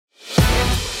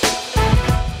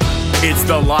It's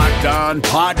the Locked On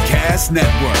Podcast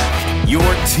Network, your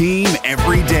team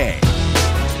every day.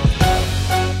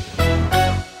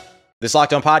 This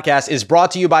Locked On Podcast is brought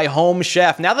to you by Home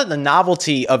Chef. Now that the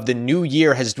novelty of the new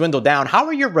year has dwindled down, how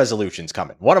are your resolutions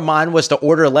coming? One of mine was to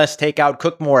order less takeout,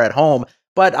 cook more at home,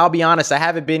 but I'll be honest, I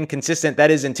haven't been consistent. That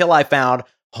is until I found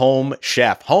Home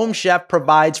Chef. Home Chef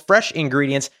provides fresh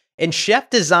ingredients and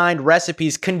chef-designed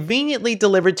recipes conveniently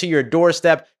delivered to your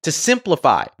doorstep to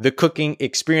simplify the cooking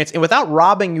experience and without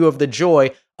robbing you of the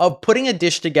joy of putting a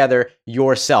dish together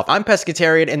yourself. I'm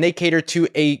pescatarian and they cater to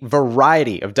a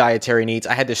variety of dietary needs.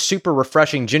 I had this super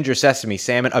refreshing ginger sesame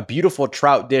salmon, a beautiful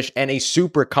trout dish, and a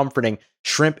super comforting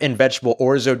shrimp and vegetable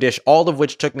orzo dish, all of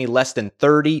which took me less than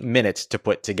 30 minutes to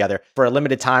put together. For a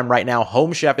limited time right now,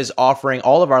 Home Chef is offering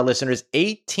all of our listeners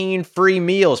 18 free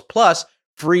meals plus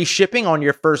free shipping on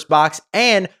your first box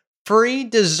and free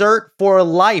dessert for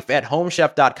life at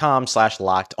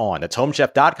homechef.com/lockedon. That's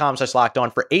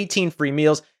homechef.com/lockedon for 18 free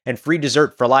meals and free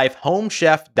dessert for life.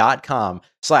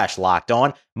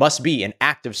 Homechef.com/lockedon. Must be an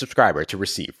active subscriber to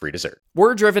receive free dessert.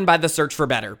 We're driven by the search for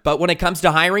better, but when it comes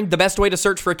to hiring, the best way to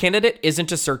search for a candidate isn't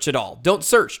to search at all. Don't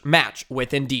search, match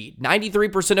with Indeed.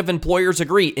 93% of employers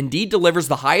agree Indeed delivers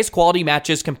the highest quality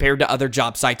matches compared to other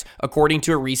job sites, according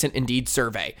to a recent Indeed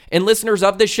survey. And listeners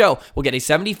of this show will get a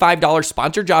 $75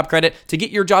 sponsored job credit to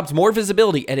get your jobs more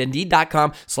visibility at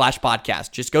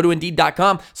Indeed.com/podcast. Just go to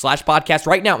Indeed.com/podcast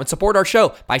right now and support our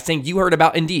show by saying you heard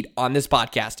about Indeed on this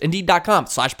podcast.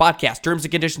 Indeed.com/podcast. Terms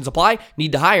and conditions apply.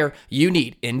 Need to hire? You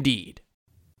need Indeed.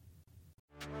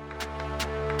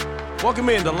 Welcome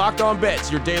in to Locked On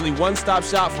Bets, your daily one-stop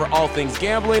shop for all things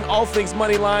gambling, all things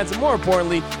money lines, and more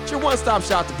importantly, it's your one-stop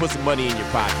shop to put some money in your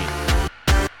pocket.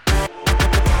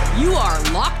 You are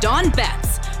Locked On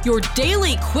Bets, your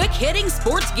daily quick-hitting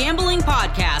sports gambling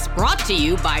podcast brought to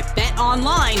you by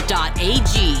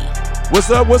BetOnline.ag. What's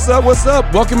up, what's up, what's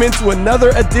up? Welcome into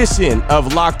another edition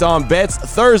of Locked On Bets,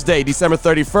 Thursday, December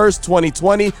 31st,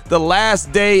 2020, the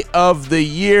last day of the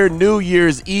year, New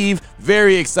Year's Eve.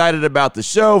 Very excited about the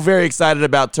show, very excited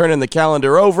about turning the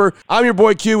calendar over. I'm your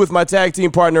boy Q with my tag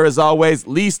team partner, as always,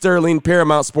 Lee Sterling,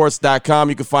 ParamountSports.com.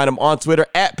 You can find him on Twitter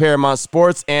at Paramount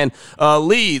Sports. And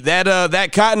Lee,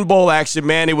 that Cotton Bowl action,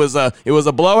 man, it was a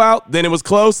blowout, then it was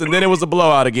close, and then it was a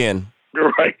blowout again.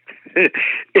 Right.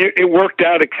 It worked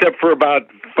out except for about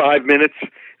 5 minutes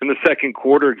in the second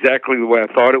quarter, exactly the way I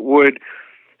thought it would.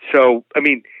 So, I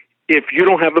mean, if you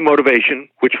don't have the motivation,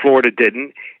 which Florida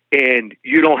didn't, and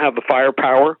you don't have the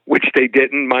firepower, which they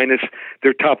didn't, minus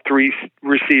their top three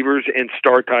receivers and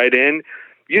star tight end,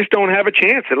 you just don't have a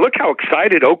chance. And look how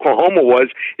excited Oklahoma was.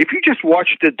 If you just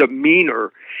watch the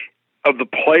demeanor of the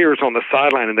players on the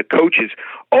sideline and the coaches,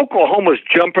 Oklahoma's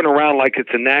jumping around like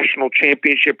it's a national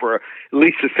championship or at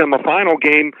least a semifinal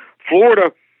game.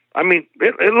 Florida, I mean,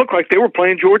 it looked like they were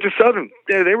playing Georgia Southern.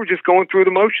 They were just going through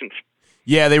the motions.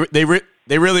 Yeah, they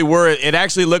really were. It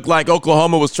actually looked like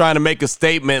Oklahoma was trying to make a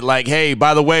statement like, hey,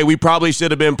 by the way, we probably should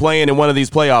have been playing in one of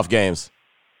these playoff games.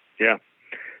 Yeah.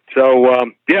 So,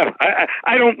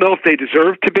 I don't know if they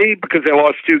deserve to be because they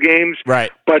lost 2 games. Right.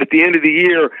 But at the end of the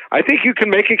year, I think you can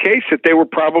make a case that they were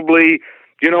probably,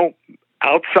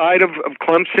 outside of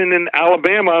Clemson and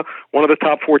Alabama, one of the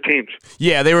top 4 teams.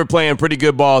 Yeah, they were playing pretty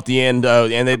good ball at the end,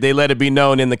 and they let it be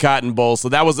known in the Cotton Bowl. So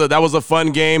that was a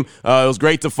fun game. It was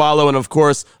great to follow, and of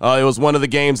course, it was one of the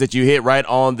games that you hit right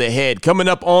on the head. Coming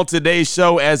up on today's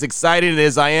show, as excited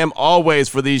as I am always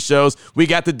for these shows, we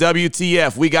got the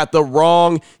WTF. We got the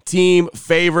wrong team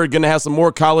favored. Going to have some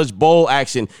more college bowl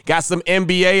action. Got some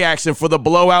NBA action for the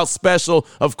blowout special.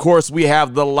 Of course, we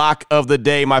have the lock of the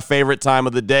day, my favorite time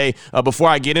of the day. Before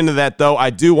I get into that, though, I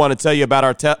do want to tell you about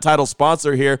our title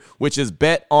sponsor here, which is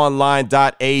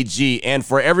BetOnline.ag. And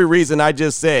for every reason I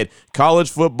just said, college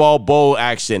football bowl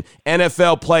action,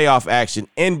 NFL playoff action,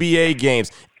 NBA games,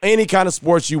 any kind of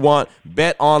sports you want,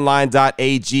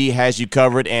 BetOnline.ag has you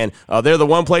covered, and they're the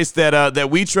one place that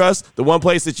we trust, the one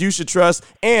place that you should trust,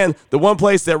 and the one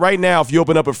place that right now, if you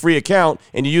open up a free account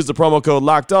and you use the promo code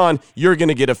Locked On, you're going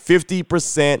to get a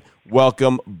 50%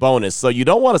 welcome bonus. So you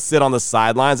don't want to sit on the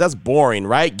sidelines. That's boring,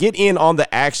 right? Get in on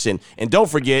the action. And don't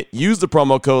forget, use the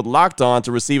promo code Locked On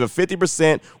to receive a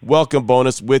 50% welcome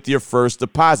bonus with your first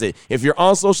deposit. If you're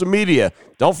on social media,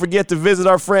 don't forget to visit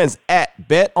our friends at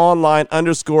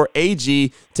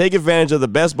BetOnline_AG. Take advantage of the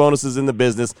best bonuses in the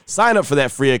business. Sign up for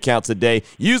that free account today.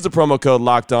 Use the promo code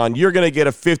Locked On. You're going to get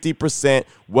a 50%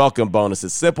 welcome bonus.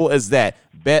 It's simple as that.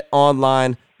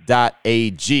 BetOnline.ag.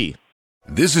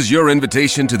 This is your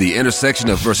invitation to the intersection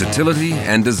of versatility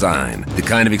and design. The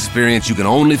kind of experience you can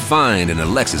only find in a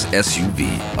Lexus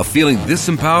SUV. A feeling this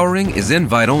empowering is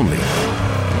invite only.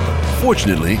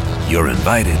 Fortunately, you're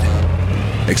invited.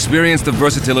 Experience the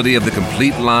versatility of the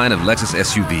complete line of Lexus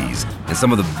SUVs and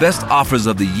some of the best offers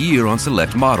of the year on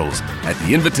select models at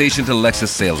the Invitation to Lexus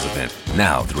sales event,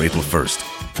 now through April 1st.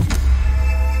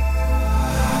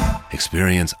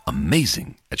 Experience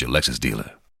amazing at your Lexus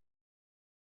dealer.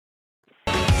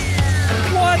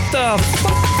 What the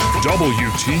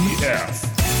WTF?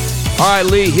 All right,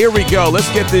 Lee, here we go.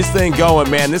 Let's get this thing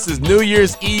going, man. This is New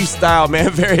Year's Eve style,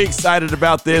 man. Very excited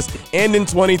about this. Ending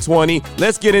 2020.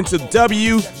 Let's get into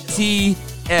WTF.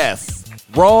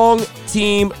 Wrong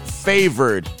team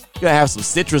favored. Gonna have some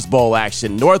Citrus Bowl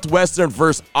action. Northwestern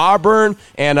versus Auburn,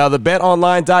 and the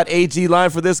betonline.ag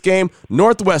line for this game,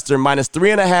 Northwestern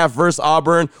 -3.5 versus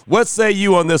Auburn. What say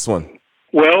you on this one?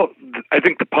 Well, I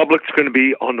think the public's going to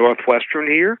be on Northwestern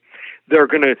here.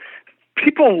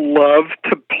 People love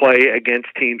to play against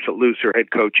teams that lose their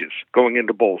head coaches going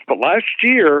into bowls. But last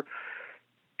year,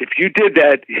 if you did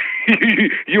that,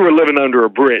 you were living under a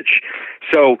bridge.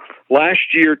 So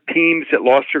last year, teams that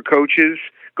lost their coaches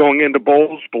going into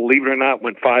bowls, believe it or not,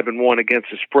 went 5-1 against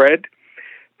the spread.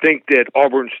 Think that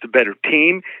Auburn's the better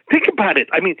team. Think about it.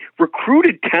 I mean,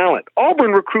 recruited talent.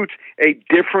 Auburn recruits a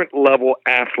different level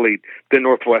athlete than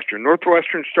Northwestern.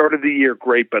 Northwestern started the year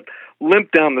great, but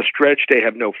limped down the stretch. They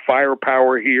have no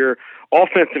firepower here.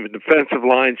 Offensive and defensive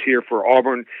lines here for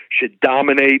Auburn should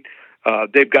dominate.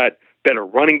 They've got better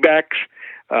running backs.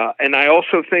 And I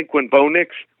also think when Bo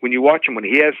Nix, when you watch him, when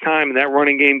he has time and that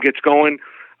running game gets going,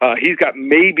 he's got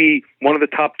maybe one of the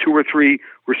top 2 or 3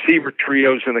 receiver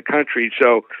trios in the country.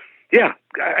 So, yeah,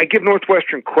 I give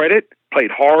Northwestern credit.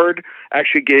 Played hard.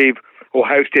 Actually gave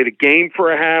Ohio State a game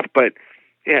for a half, but,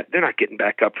 yeah, they're not getting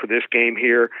back up for this game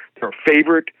here. They're a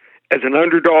favorite. As an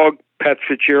underdog, Pat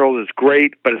Fitzgerald is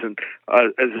great, but as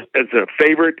a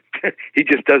favorite, he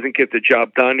just doesn't get the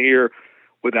job done here.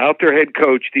 Without their head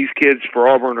coach, these kids for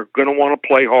Auburn are going to want to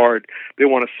play hard. They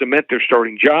want to cement their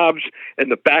starting jobs,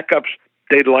 and the backups,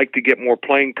 they'd like to get more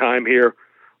playing time here.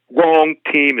 Wrong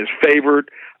team is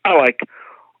favored. I like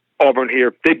Auburn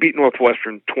here. They beat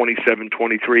Northwestern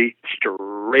 27-23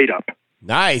 straight up.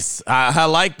 Nice. I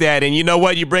like that. And you know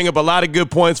what? You bring up a lot of good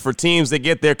points for teams that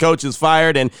get their coaches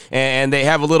fired and they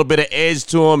have a little bit of edge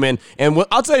to them. And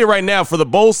I'll tell you right now, for the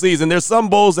bowl season, there's some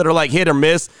bowls that are like hit or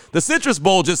miss. The Citrus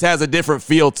Bowl just has a different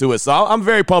feel to it. So I'm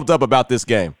very pumped up about this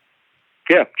game.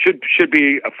 Yeah, should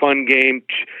be a fun game.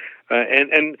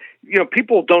 And you know,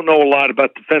 people don't know a lot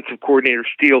about defensive coordinator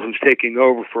Steele, who's taking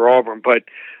over for Auburn, but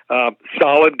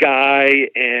solid guy,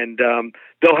 and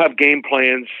they'll have game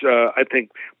plans, I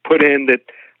think, put in that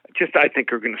just I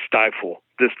think are going to stifle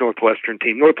this Northwestern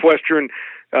team. Northwestern,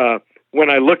 when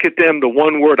I look at them, the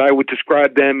one word I would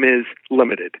describe them is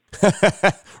limited.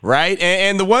 Right.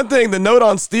 And the one thing, the note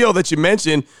on Steele that you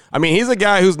mentioned, I mean, he's a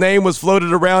guy whose name was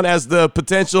floated around as the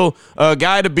potential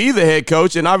guy to be the head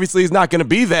coach. And obviously he's not going to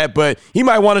be that, but he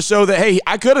might want to show that, hey,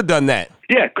 I could have done that.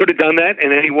 Yeah, could have done that.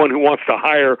 And anyone who wants to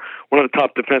hire one of the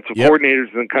top defensive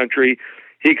coordinators in the country,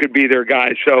 he could be their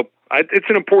guy. So it's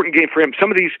an important game for him.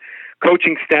 Some of these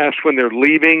coaching staffs, when they're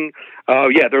leaving,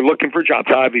 they're looking for jobs,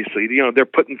 obviously. You know, they're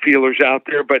putting feelers out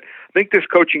there, but I think this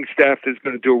coaching staff is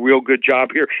going to do a real good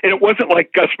job here. And it wasn't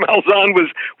like Gus Malzahn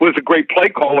was a great play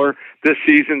caller this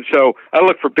season, so I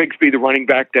look for Bigsby, the running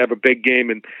back, to have a big game.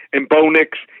 And Bo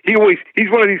Nix, he's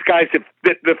one of these guys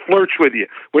that flirts with you.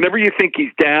 Whenever you think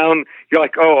he's down, you're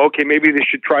like, oh, okay, maybe they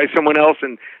should try someone else.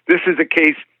 And this is a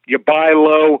case, you buy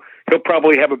low, he'll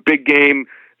probably have a big game.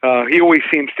 He always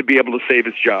seems to be able to save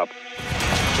his job.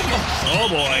 Oh,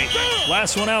 boy.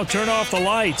 Last one out, turn off the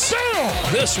lights.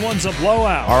 This one's a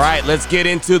blowout. All right, let's get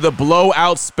into the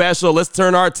blowout special. Let's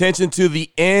turn our attention to the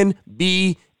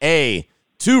NBA.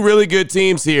 Two really good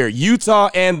teams here, Utah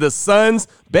and the Suns.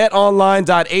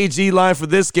 BetOnline.ag line for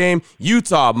this game,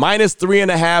 Utah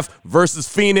 -3.5 versus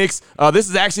Phoenix. This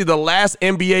is actually the last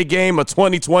NBA game of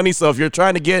 2020, so if you're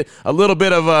trying to get a little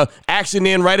bit of action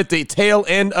in right at the tail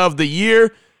end of the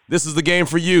year, this is the game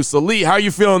for you. So, Lee, how are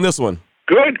you feeling this one?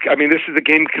 Good. I mean, this is a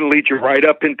game that can lead you right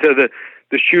up into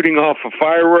the shooting off of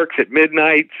fireworks at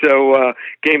midnight. So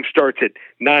game starts at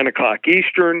 9 o'clock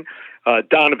Eastern.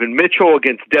 Donovan Mitchell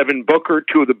against Devin Booker,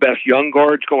 two of the best young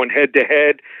guards going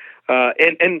head-to-head.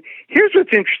 And here's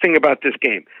what's interesting about this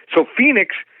game. So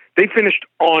Phoenix, they finished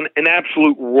on an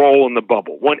absolute roll in the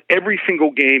bubble, won every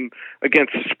single game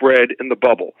against the spread in the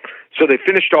bubble. So they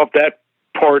finished off that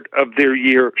part of their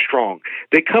year strong.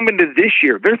 They come into this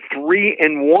year, they're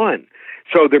 3-1.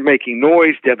 So they're making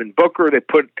noise. Devin Booker, they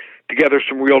put together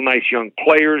some real nice young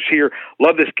players here.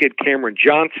 Love this kid, Cameron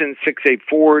Johnson, 6'8"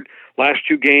 forward. Last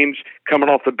two games coming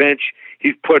off the bench,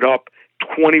 he's put up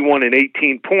 21 and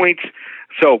 18 points.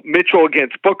 So Mitchell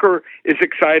against Booker is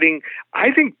exciting.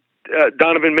 I think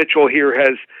Donovan Mitchell here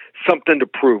has something to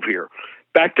prove here.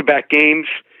 Back-to-back games,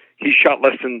 he shot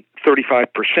less than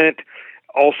 35%.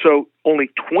 Also, only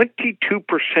 22%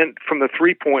 from the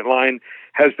three-point line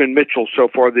has been Mitchell so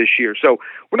far this year. So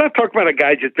we're not talking about a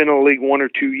guy that's been in the league 1 or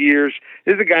 2 years.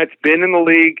 This is a guy that's been in the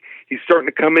league. He's starting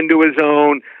to come into his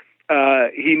own.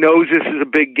 He knows this is a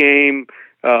big game.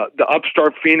 The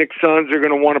upstart Phoenix Suns are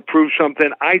going to want to prove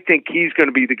something. I think he's going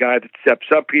to be the guy that steps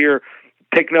up here.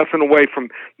 Take nothing away from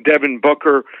Devin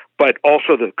Booker, but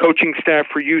also the coaching staff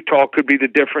for Utah could be the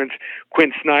difference.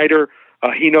 Quinn Snyder,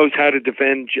 he knows how to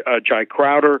defend Jai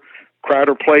Crowder.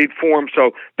 Crowder played for him,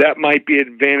 so that might be an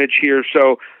advantage here.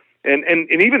 So, and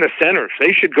even the centers,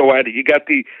 they should go at it. You got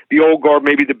the old guard,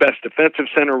 maybe the best defensive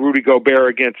center, Rudy Gobert,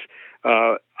 against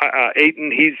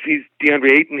Ayton. He's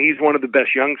DeAndre Ayton. He's one of the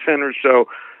best young centers. So,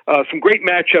 some great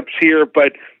matchups here,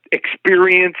 but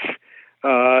experience.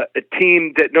 A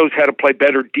team that knows how to play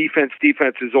better defense.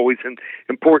 Defense is always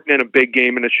important in a big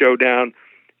game, in a showdown.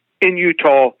 In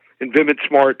Utah, in Vivint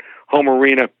Smart Home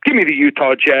Arena, give me the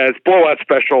Utah Jazz. Blowout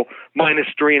special,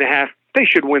 -3.5. They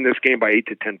should win this game by 8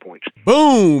 to 10 points.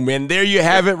 Boom! And there you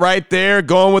have it right there,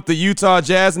 going with the Utah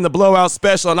Jazz and the blowout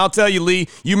special. And I'll tell you, Lee,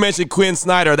 you mentioned Quinn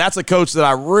Snyder. That's a coach that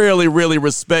I really, really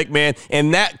respect, man.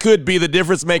 And that could be the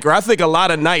difference maker. I think a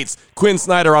lot of nights, Quinn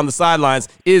Snyder on the sidelines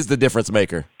is the difference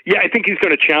maker. Yeah, I think he's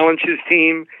going to challenge his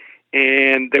team,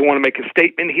 and they want to make a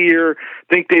statement here.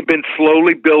 I think they've been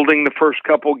slowly building the first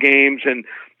couple games, and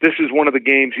this is one of the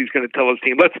games he's going to tell his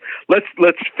team, let's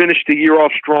finish the year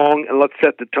off strong, and let's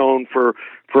set the tone for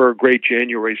a great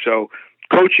January. So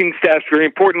coaching staff's very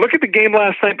important. Look at the game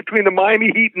last night between the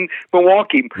Miami Heat and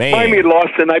Milwaukee. Man. Miami had lost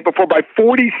the night before by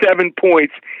 47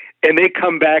 points, and they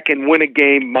come back and win a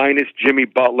game minus Jimmy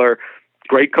Butler.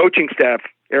 Great coaching staff.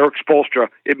 Eric Spoelstra,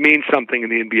 it means something in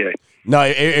the NBA. No,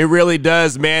 it really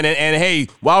does, man. And hey,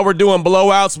 while we're doing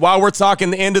blowouts, while we're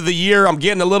talking the end of the year, I'm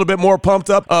getting a little bit more pumped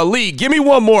up. Lee, give me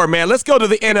one more, man. Let's go to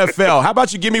the NFL. How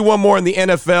about you give me one more in the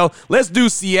NFL? Let's do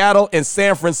Seattle and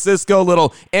San Francisco,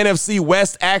 little NFC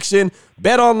West action.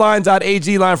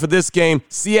 BetOnline.ag line for this game,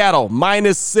 Seattle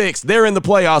 -6. They're in the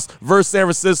playoffs versus San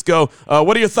Francisco.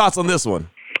 What are your thoughts on this one?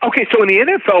 Okay, so in the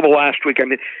NFL the last week, I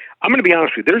mean, I'm going to be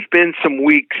honest with you, there's been some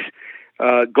weeks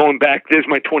going back, this is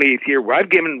my 28th year, where I've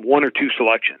given 1 or 2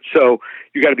 selections. So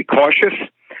you got to be cautious.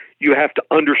 You have to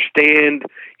understand,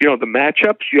 the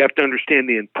matchups. You have to understand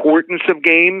the importance of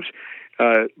games.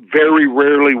 Very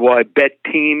rarely will I bet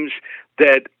teams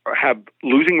that have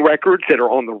losing records that are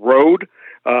on the road.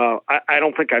 I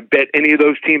don't think I bet any of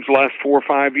those teams the last 4 or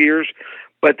 5 years.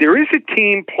 But there is a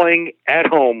team playing at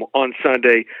home on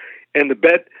Sunday, and the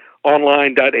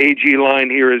BetOnline.ag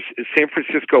line here is San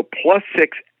Francisco +6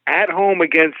 at home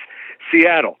against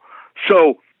Seattle.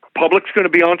 So public's going to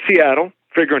be on Seattle,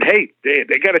 figuring, hey,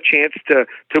 they got a chance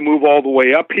to move all the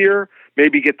way up here,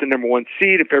 maybe get the number 1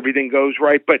 seed if everything goes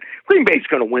right. But Green Bay's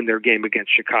going to win their game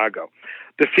against Chicago.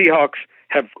 The Seahawks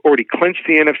have already clinched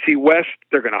the NFC West.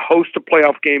 They're going to host a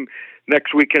playoff game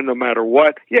next weekend no matter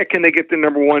what. Yeah, can they get the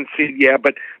number 1 seed? Yeah,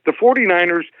 but the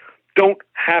 49ers don't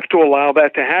have to allow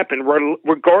that to happen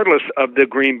regardless of the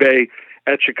Green Bay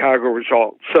at Chicago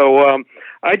result. So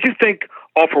I just think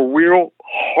off a real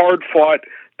hard-fought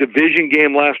division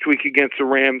game last week against the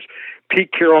Rams,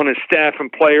 Pete Carroll and his staff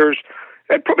and players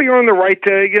had probably earned the right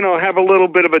to, have a little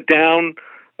bit of a down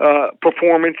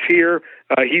performance here.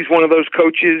 He's one of those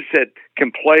coaches that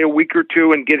can play a week or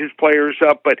two and get his players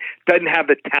up, but doesn't have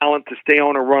the talent to stay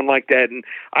on a run like that. And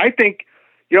I think,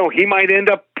 he might end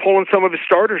up pulling some of his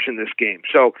starters in this game.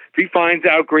 So if he finds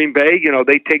out Green Bay,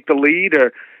 they take the lead,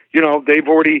 or they've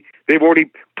already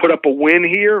put up a win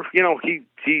here.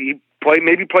 He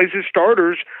maybe plays his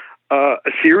starters a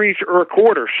series or a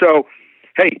quarter. So,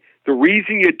 hey, the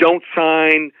reason you don't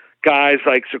sign guys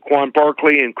like Saquon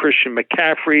Barkley and Christian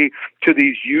McCaffrey to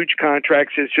these huge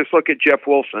contracts is just look at Jeff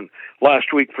Wilson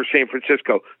last week for San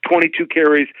Francisco. 22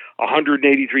 carries,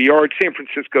 183 yards. San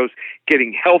Francisco's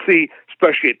getting healthy,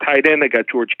 especially at tight end. They got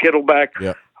George Kittle back.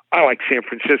 Yeah. I like San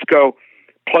Francisco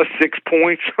 +6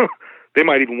 points. They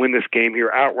might even win this game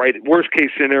here outright. Worst case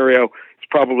scenario, it's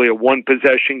probably a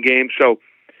 1-possession game. So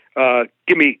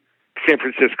give me San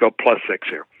Francisco +6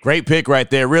 here. Great pick right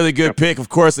there. Really good pick. Of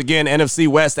course, again, NFC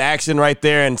West action right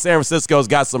there, and San Francisco's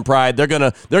got some pride. They're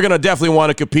gonna definitely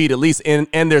want to compete, at least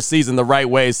end their season the right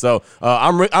way. So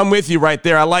I'm with you right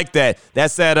there. I like that.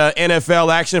 That's that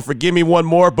NFL action. For give me one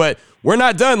more, but we're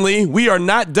not done, Lee. We are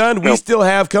not done. We still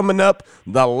have coming up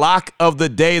the lock of the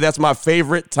day. That's my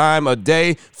favorite time of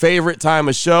day, favorite time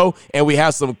of show, and we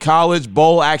have some college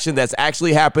bowl action that's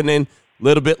actually happening a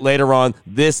little bit later on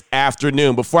this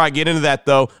afternoon. Before I get into that,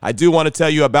 though, I do want to tell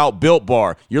you about Built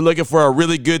Bar. You're looking for a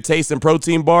really good taste and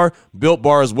protein bar? Built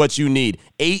Bar is what you need.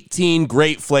 18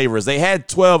 great flavors. They had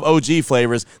 12 OG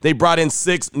flavors. They brought in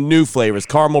 6 new flavors: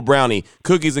 caramel brownie,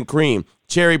 cookies and cream,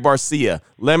 cherry barcia,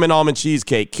 lemon almond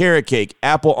cheesecake, carrot cake,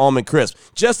 apple almond crisp.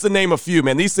 Just to name a few,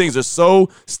 man. These things are so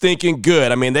stinking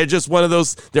good. I mean, they're just one of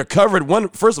those, they're covered,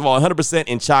 first of all, 100%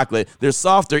 in chocolate. They're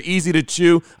soft, they're easy to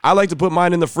chew. I like to put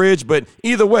mine in the fridge, but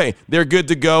either way, they're good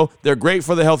to go. They're great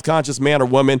for the health-conscious man or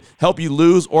woman, help you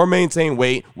lose or maintain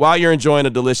weight while you're enjoying a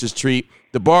delicious treat.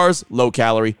 The bars, low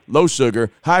calorie, low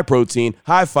sugar, high protein,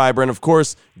 high fiber, and of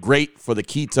course, great for the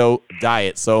keto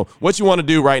diet. So what you want to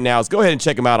do right now is go ahead and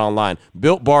check them out online.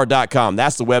 BuiltBar.com.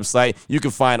 That's the website. You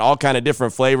can find all kind of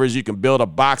different flavors. You can build a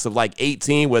box of like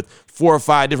 18 with 4 or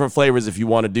 5 different flavors if you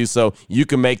want to do so. You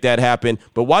can make that happen.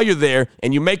 But while you're there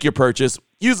and you make your purchase,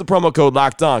 use the promo code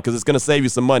Locked On because it's going to save you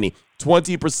some money.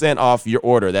 20% off your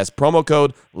order. That's promo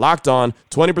code Locked On.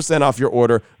 20% off your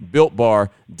order.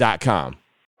 BuiltBar.com.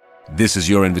 This is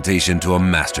your invitation to a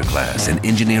masterclass in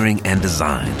engineering and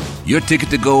design. Your ticket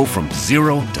to go from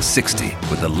 0 to 60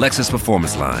 with the Lexus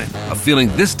Performance Line. A feeling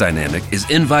this dynamic is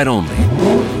invite only.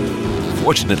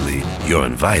 Fortunately, you're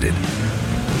invited.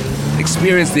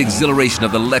 Experience the exhilaration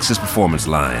of the Lexus Performance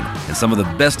Line and some of the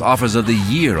best offers of the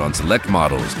year on select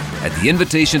models at the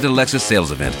Invitation to Lexus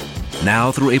sales event,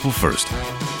 now through April 1st.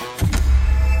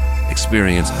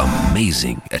 Experience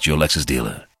amazing at your Lexus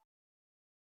dealer.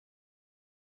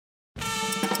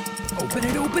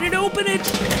 Open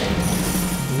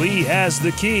it. Lee has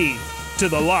the key to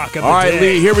the lock of the day. All right,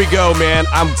 Lee, here we go, man.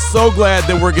 I'm so glad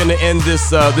that we're going to end this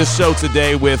show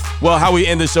today with, well, how we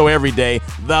end the show every day,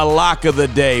 the lock of the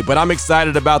day. But I'm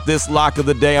excited about this lock of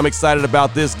the day. I'm excited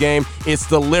about this game. It's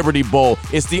the Liberty Bowl.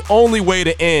 It's the only way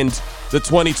to end the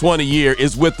 2020 year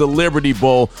is with the Liberty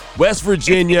Bowl. West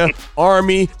Virginia,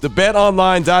 Army, the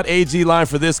betonline.ag line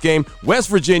for this game. West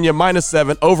Virginia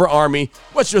 -7 over Army.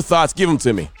 What's your thoughts? Give them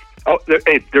to me. Oh,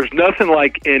 there's nothing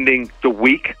like ending the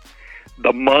week,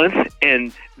 the month,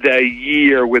 and the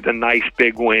year with a nice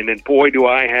big win. And boy, do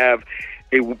I have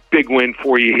a big win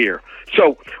for you here.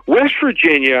 So West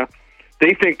Virginia,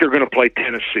 they think they're going to play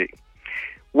Tennessee.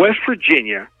 West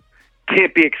Virginia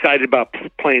can't be excited about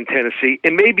playing Tennessee,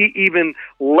 and maybe even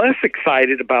less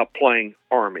excited about playing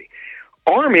Army.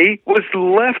 Army was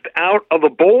left out of the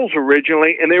bowls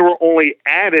originally, and they were only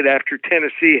added after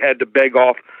Tennessee had to beg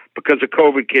off because of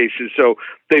COVID cases. So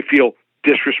they feel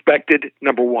disrespected,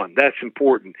 number one. That's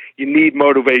important. You need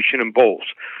motivation in bowls.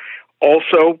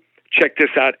 Also, check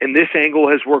this out, and this angle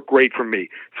has worked great for me.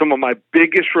 Some of my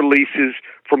biggest releases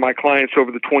for my clients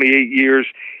over the 28 years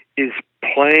is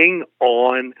playing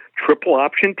on triple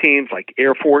option teams like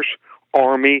Air Force,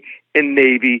 Army, and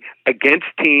Navy against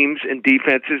teams and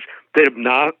defenses that have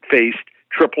not faced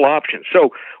triple options.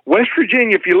 So West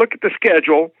Virginia, if you look at the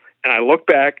schedule, and I look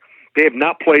back, they have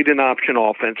not played an option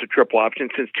offense, a triple option,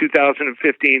 since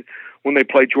 2015 when they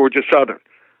played Georgia Southern.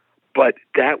 But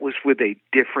that was with a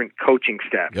different coaching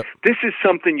staff. Yep. This is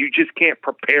something you just can't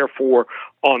prepare for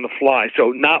on the fly.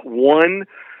 So not one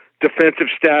defensive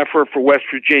staffer for West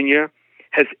Virginia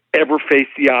has ever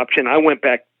faced the option. I went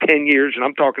back 10 years, and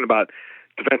I'm talking about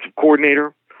defensive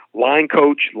coordinator, line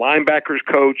coach, linebackers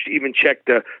coach, even check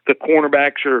the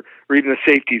cornerbacks or even the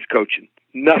safeties coaching.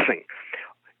 Nothing.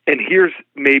 And here's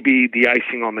maybe the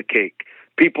icing on the cake.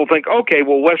 People think, okay,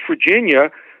 well, West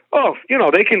Virginia,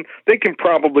 they can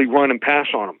probably run and pass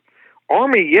on them.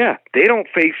 Army, yeah, they don't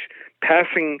face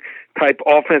passing type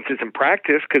offenses in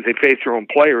practice because they face their own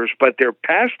players, but their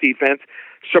pass defense,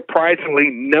 surprisingly,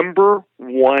 number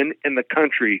 1 in the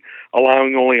country,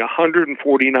 allowing only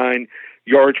 149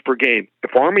 yards per game.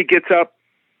 If Army gets up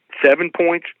 7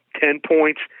 points, 10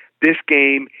 points, this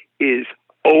game is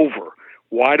over.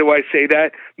 Why do I say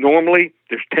that? Normally,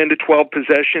 there's 10 to 12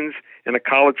 possessions in a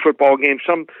college football game,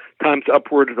 sometimes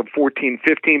upwards of 14,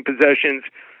 15 possessions.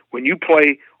 When you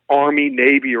play Army,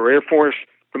 Navy, or Air Force,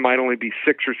 there might only be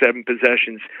 6 or 7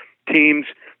 possessions. Teams,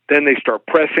 then they start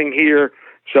pressing here.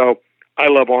 So I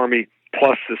love Army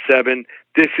plus the 7.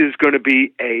 This is going to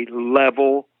be a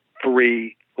level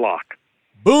 3 lock.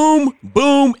 Boom,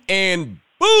 boom, and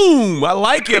boom. I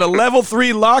like it. A level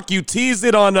 3 lock. You teased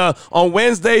it on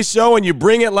Wednesday's show, and you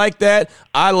bring it like that.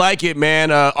 I like it,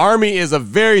 man. Army is a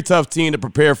very tough team to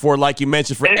prepare for, like you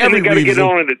mentioned, for every reason. And they got to get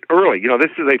on it early.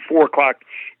 This is a 4:00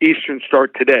 Eastern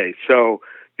start today. So,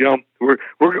 we're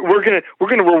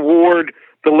gonna reward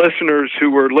the listeners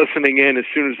who are listening in as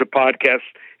soon as the podcast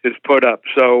is put up.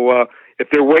 So if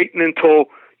they're waiting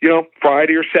until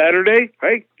Friday or Saturday,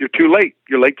 hey, you're too late.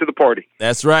 You're late to the party.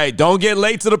 That's right. Don't get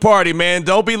late to the party, man.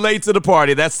 Don't be late to the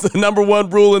party. That's the number one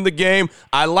rule in the game.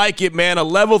 I like it, man. A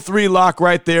level 3 lock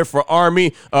right there for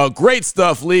Army. Great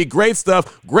stuff, Lee. Great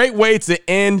stuff. Great way to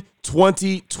end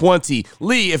 2020.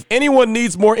 Lee, if anyone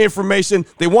needs more information,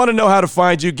 they want to know how to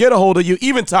find you, get a hold of you,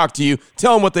 even talk to you,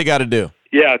 tell them what they got to do.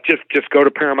 Yeah, just go to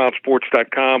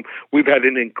ParamountSports.com. We've had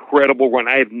an incredible run.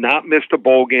 I have not missed a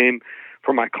bowl game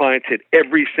for my clients at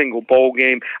every single bowl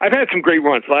game. I've had some great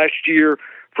runs. Last year,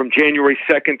 from January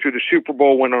 2nd through the Super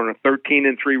Bowl, went on a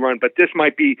 13-3 run, but this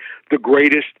might be the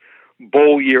greatest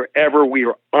bowl year ever. We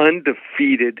are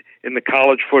undefeated in the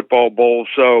College Football Bowl,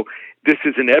 so this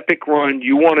is an epic run.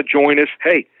 You want to join us?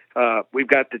 Hey, we've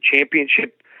got the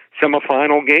championship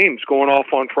semifinal games going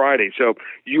off on Friday, so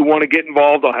you want to get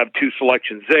involved. I'll have 2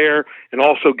 selections there, and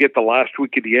also get the last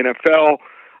week of the NFL,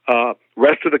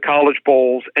 rest of the college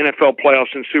bowls, NFL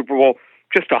playoffs, and Super Bowl.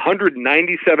 Just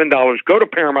 $197. Go to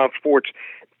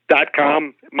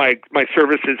ParamountSports.com. My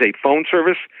service is a phone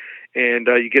service, and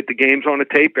you get the games on a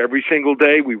tape every single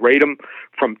day. We rate them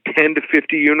from 10 to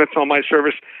 50 units on my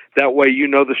service. That way you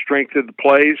know the strength of the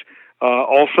plays.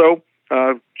 Also,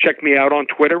 check me out on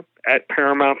Twitter at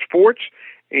Paramount Sports.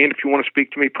 And if you want to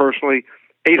speak to me personally,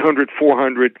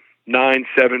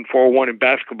 800-400-9741 in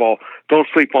basketball. Don't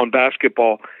sleep on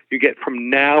basketball. You get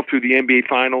from now through the NBA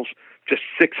Finals just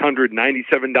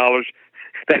 $697.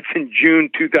 That's in June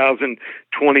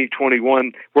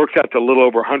 2021. Works out to a little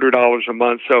over $100 a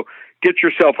month. So get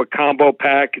yourself a combo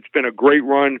pack. It's been a great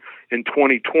run in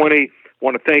 2020.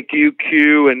 Want to thank you,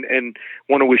 Q, and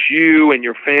want to wish you and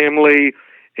your family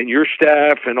and your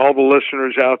staff and all the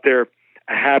listeners out there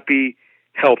a happy,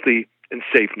 healthy, and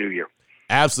safe New Year.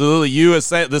 Absolutely. You are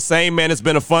the same, man. It's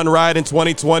been a fun ride in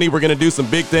 2020. We're going to do some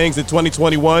big things in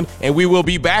 2021, and we will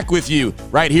be back with you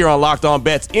right here on Locked On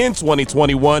Bets in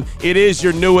 2021. It is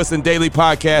your newest and daily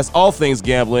podcast, All Things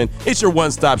Gambling. It's your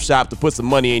one-stop shop to put some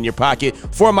money in your pocket.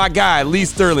 For my guy, Lee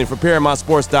Sterling from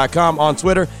ParamountSports.com, on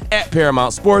Twitter at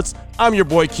Paramount Sports. I'm your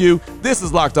boy Q. This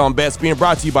is Locked On Bets, being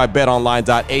brought to you by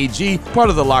BetOnline.ag, part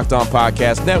of the Locked On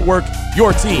Podcast Network,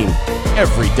 your team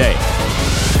every day.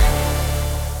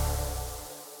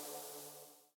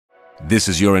 This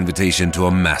is your invitation to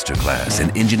a masterclass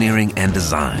in engineering and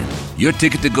design. Your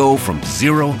ticket to go from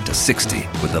 0 to 60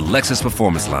 with the Lexus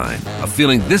Performance Line. A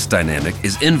feeling this dynamic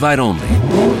is invite only.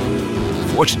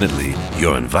 Fortunately,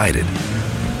 you're invited.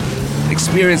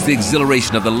 Experience the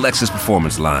exhilaration of the Lexus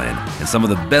Performance Line and some of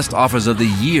the best offers of the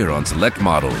year on select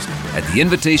models at the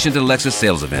Invitation to Lexus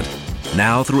sales event,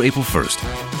 now through April 1st.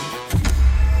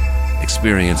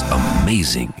 Experience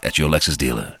amazing at your Lexus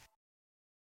dealer.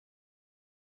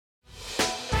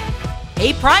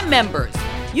 Hey, Prime members,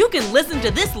 you can listen to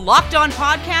this Locked On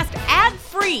podcast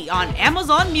ad-free on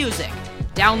Amazon Music.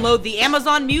 Download the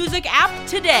Amazon Music app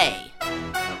today.